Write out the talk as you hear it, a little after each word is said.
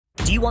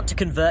Do you want to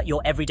convert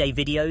your everyday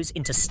videos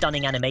into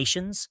stunning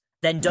animations?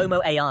 Then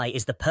DomoAI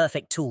is the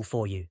perfect tool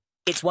for you.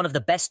 It's one of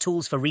the best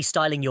tools for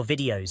restyling your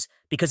videos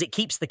because it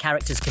keeps the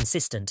characters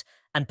consistent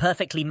and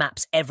perfectly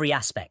maps every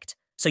aspect,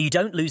 so you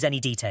don't lose any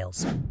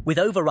details. With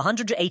over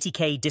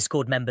 180k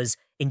Discord members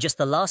in just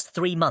the last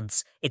 3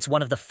 months, it's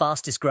one of the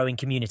fastest growing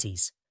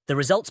communities. The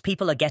results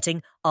people are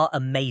getting are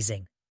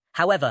amazing.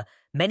 However,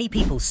 many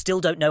people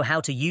still don't know how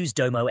to use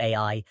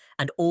DomoAI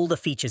and all the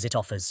features it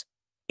offers.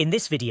 In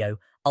this video,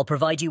 I'll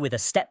provide you with a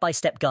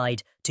step-by-step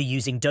guide to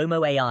using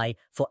DomoAI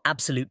for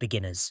absolute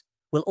beginners.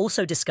 We'll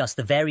also discuss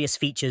the various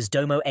features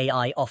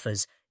DomoAI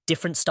offers,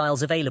 different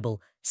styles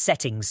available,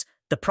 settings,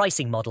 the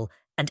pricing model,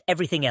 and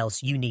everything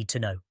else you need to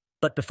know.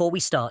 But before we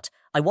start,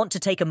 I want to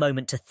take a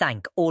moment to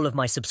thank all of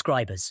my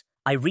subscribers.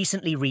 I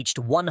recently reached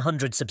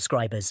 100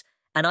 subscribers,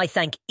 and I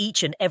thank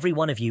each and every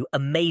one of you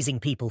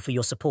amazing people for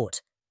your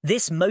support.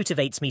 This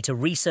motivates me to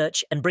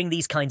research and bring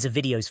these kinds of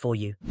videos for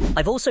you.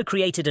 I've also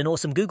created an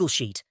awesome Google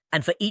Sheet,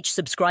 and for each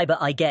subscriber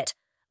I get,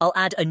 I'll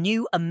add a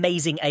new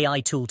amazing AI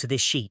tool to this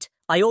sheet.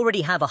 I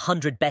already have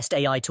 100 best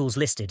AI tools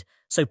listed,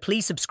 so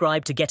please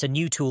subscribe to get a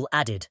new tool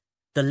added.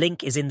 The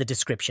link is in the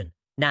description.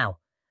 Now,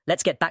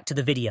 let's get back to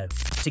the video.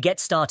 To get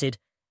started,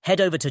 head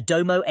over to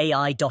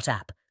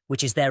DomoAI.app,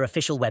 which is their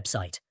official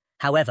website.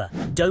 However,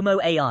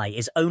 DomoAI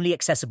is only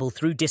accessible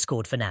through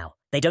Discord for now.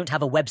 They don't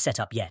have a web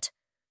setup yet.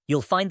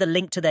 You'll find the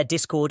link to their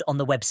Discord on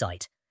the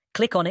website.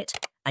 Click on it,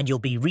 and you'll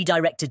be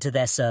redirected to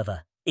their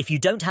server. If you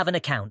don't have an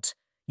account,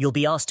 you'll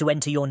be asked to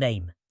enter your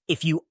name.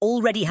 If you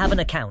already have an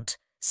account,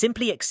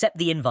 simply accept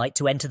the invite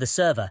to enter the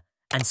server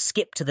and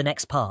skip to the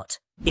next part.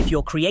 If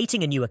you're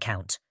creating a new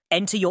account,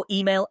 enter your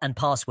email and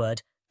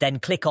password, then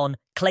click on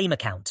Claim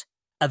Account.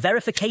 A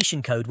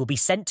verification code will be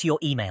sent to your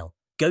email.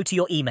 Go to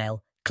your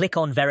email, click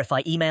on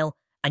Verify Email,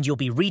 and you'll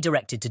be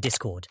redirected to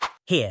Discord.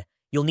 Here,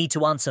 you'll need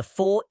to answer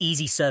 4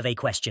 easy survey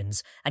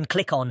questions and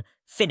click on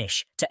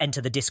Finish to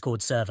enter the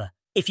Discord server.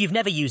 If you've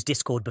never used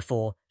Discord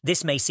before,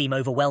 this may seem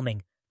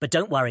overwhelming, but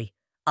don't worry,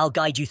 I'll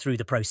guide you through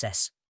the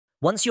process.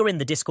 Once you're in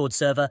the Discord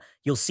server,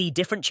 you'll see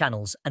different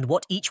channels and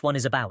what each one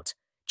is about.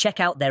 Check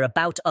out their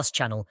About Us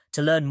channel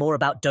to learn more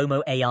about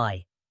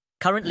DomoAI.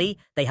 Currently,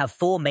 they have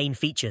 4 main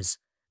features.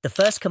 The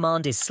first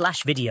command is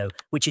 /video,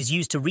 which is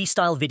used to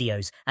restyle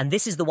videos, and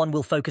this is the one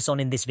we'll focus on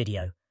in this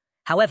video.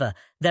 However,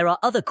 there are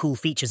other cool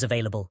features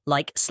available,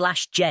 like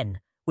 /gen,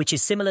 which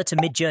is similar to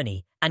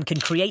Midjourney and can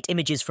create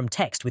images from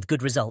text with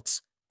good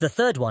results. The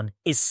third one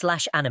is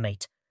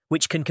 /animate,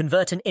 which can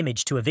convert an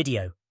image to a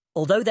video.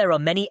 Although there are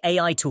many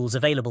AI tools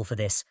available for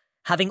this,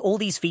 having all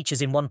these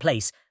features in one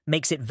place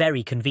makes it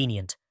very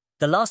convenient.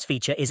 The last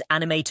feature is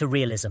Anime to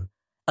Realism,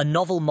 a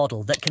novel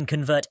model that can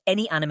convert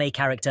any anime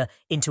character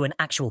into an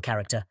actual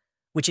character,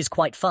 which is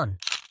quite fun.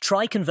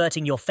 Try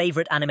converting your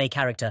favorite anime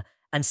character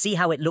and see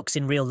how it looks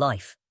in real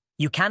life.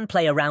 You can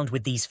play around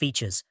with these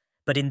features,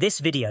 but in this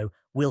video,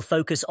 we'll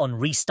focus on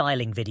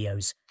restyling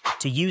videos.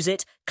 To use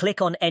it,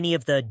 click on any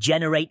of the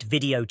Generate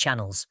Video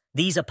channels.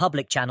 These are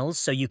public channels,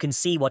 so you can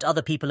see what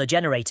other people are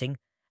generating,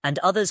 and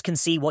others can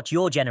see what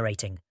you're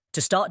generating. To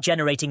start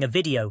generating a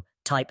video,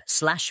 type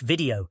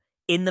 /video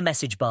in the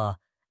message bar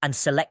and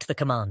select the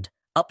command.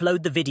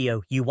 Upload the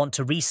video you want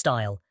to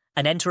restyle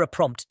and enter a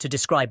prompt to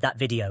describe that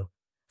video.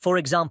 For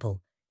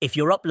example, if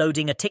you're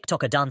uploading a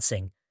TikToker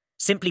dancing,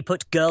 simply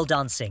put girl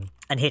dancing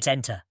and hit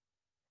enter.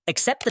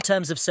 Accept the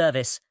terms of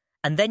service,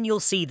 and then you'll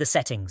see the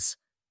settings.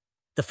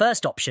 The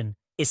first option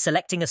is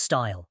selecting a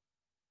style.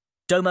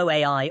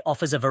 DomoAI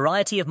offers a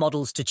variety of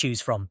models to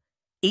choose from,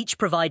 each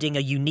providing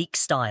a unique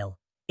style.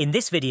 In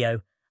this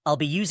video, I'll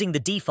be using the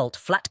default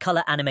flat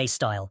color anime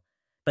style,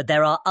 but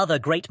there are other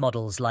great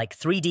models like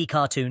 3D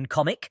cartoon,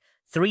 comic,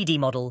 3D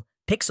model,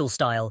 pixel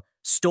style,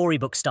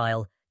 storybook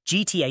style,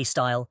 GTA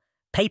style,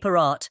 paper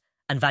art,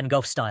 and Van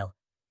Gogh style.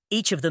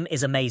 Each of them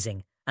is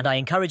amazing, and I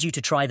encourage you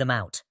to try them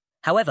out.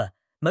 However,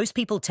 most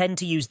people tend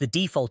to use the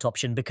default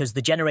option because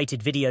the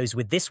generated videos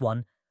with this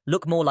one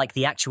look more like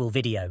the actual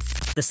video.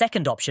 The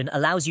second option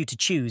allows you to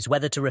choose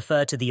whether to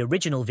refer to the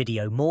original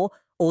video more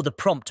or the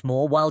prompt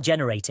more while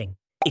generating.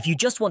 If you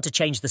just want to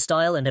change the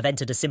style and have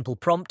entered a simple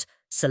prompt,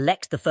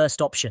 select the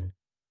first option.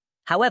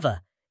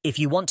 However, if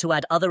you want to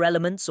add other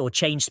elements or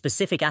change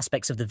specific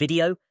aspects of the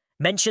video,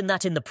 mention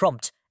that in the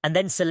prompt and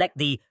then select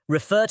the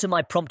Refer to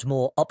my prompt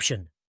more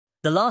option.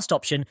 The last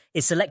option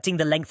is selecting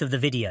the length of the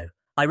video.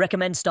 I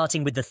recommend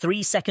starting with the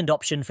 3-second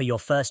option for your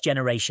first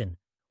generation.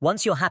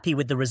 Once you're happy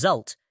with the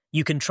result,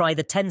 you can try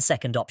the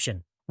 10-second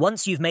option.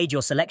 Once you've made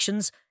your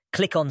selections,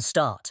 click on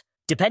Start.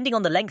 Depending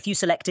on the length you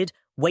selected,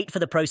 wait for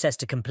the process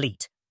to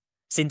complete.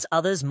 Since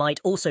others might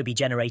also be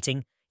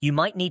generating, you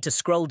might need to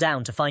scroll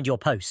down to find your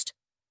post.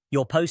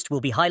 Your post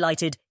will be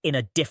highlighted in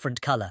a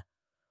different color.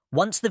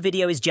 Once the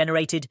video is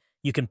generated,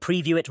 you can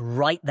preview it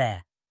right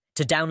there.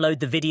 To download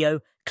the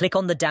video, click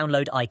on the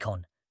download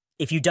icon.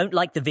 If you don't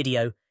like the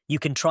video, you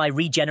can try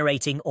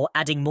regenerating or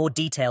adding more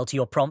detail to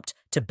your prompt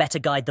to better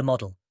guide the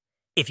model.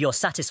 If you're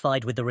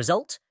satisfied with the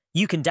result,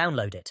 you can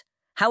download it.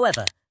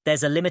 However,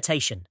 there's a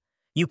limitation.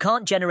 You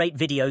can't generate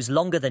videos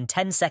longer than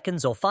 10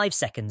 seconds or 5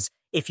 seconds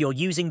if you're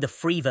using the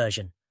free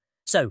version.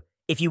 So,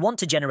 if you want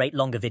to generate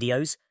longer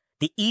videos,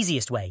 the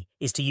easiest way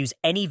is to use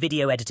any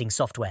video editing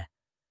software.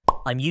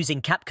 I'm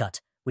using CapCut,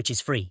 which is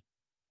free.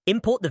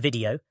 Import the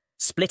video,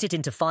 split it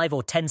into 5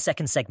 or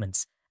 10-second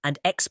segments, and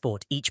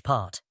export each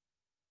part.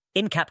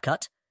 In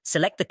CapCut,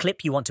 select the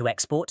clip you want to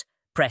export,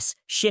 press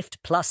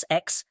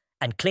Shift+X,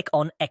 and click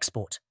on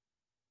Export.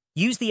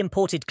 Use the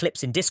imported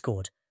clips in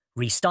Discord,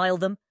 restyle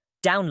them,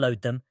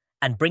 download them,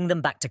 and bring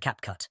them back to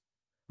CapCut.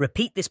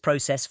 Repeat this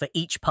process for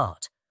each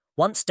part.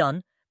 Once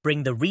done,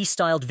 bring the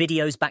restyled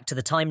videos back to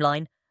the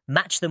timeline,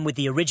 match them with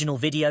the original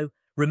video,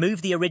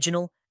 remove the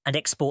original, and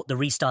export the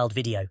restyled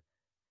video.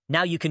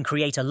 Now you can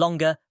create a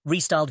longer,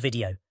 restyled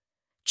video.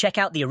 Check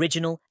out the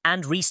original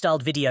and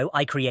restyled video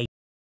I created.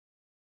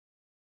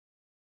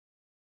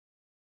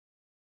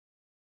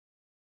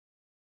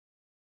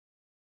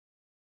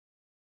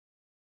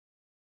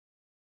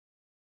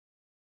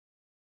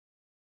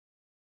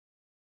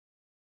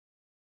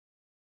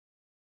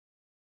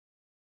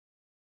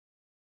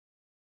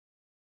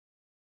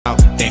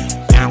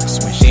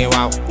 Bounce when she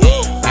walk,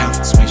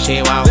 bounce when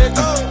she walk,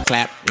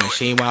 clap when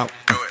she walk,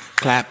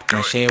 clap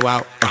when she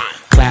walk,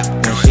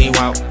 clap when she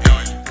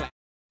walk.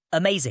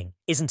 Amazing,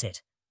 isn't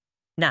it?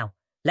 Now,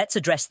 let's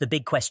address the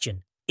big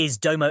question. Is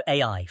Domo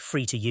AI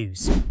free to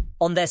use?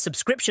 On their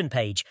subscription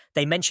page,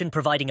 they mention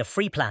providing a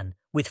free plan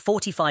with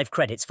 45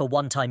 credits for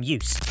one-time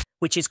use,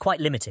 which is quite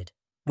limited.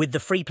 With the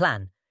free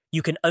plan,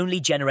 you can only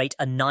generate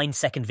a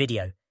 9-second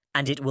video,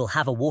 and it will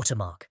have a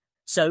watermark.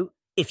 So,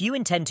 if you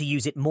intend to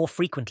use it more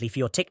frequently for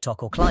your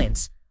TikTok or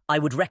clients, I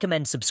would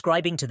recommend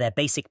subscribing to their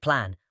basic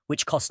plan,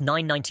 which costs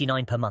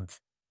 $9.99 per month.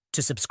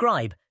 To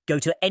subscribe, go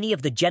to any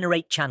of the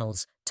Generate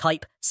channels,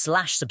 type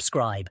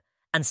 /subscribe,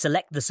 and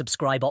select the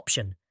subscribe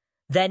option.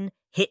 Then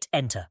hit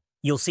enter.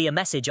 You'll see a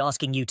message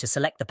asking you to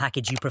select the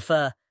package you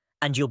prefer,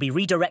 and you'll be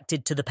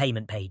redirected to the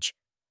payment page.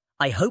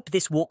 I hope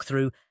this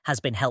walkthrough has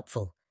been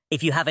helpful.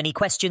 If you have any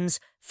questions,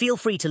 feel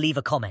free to leave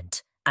a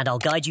comment, and I'll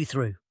guide you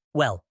through.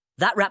 Well,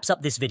 that wraps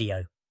up this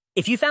video.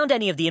 If you found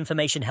any of the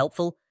information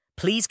helpful,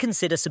 please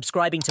consider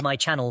subscribing to my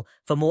channel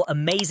for more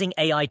amazing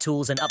AI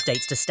tools and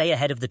updates to stay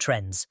ahead of the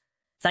trends.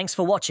 Thanks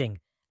for watching,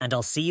 and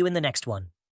I'll see you in the next one.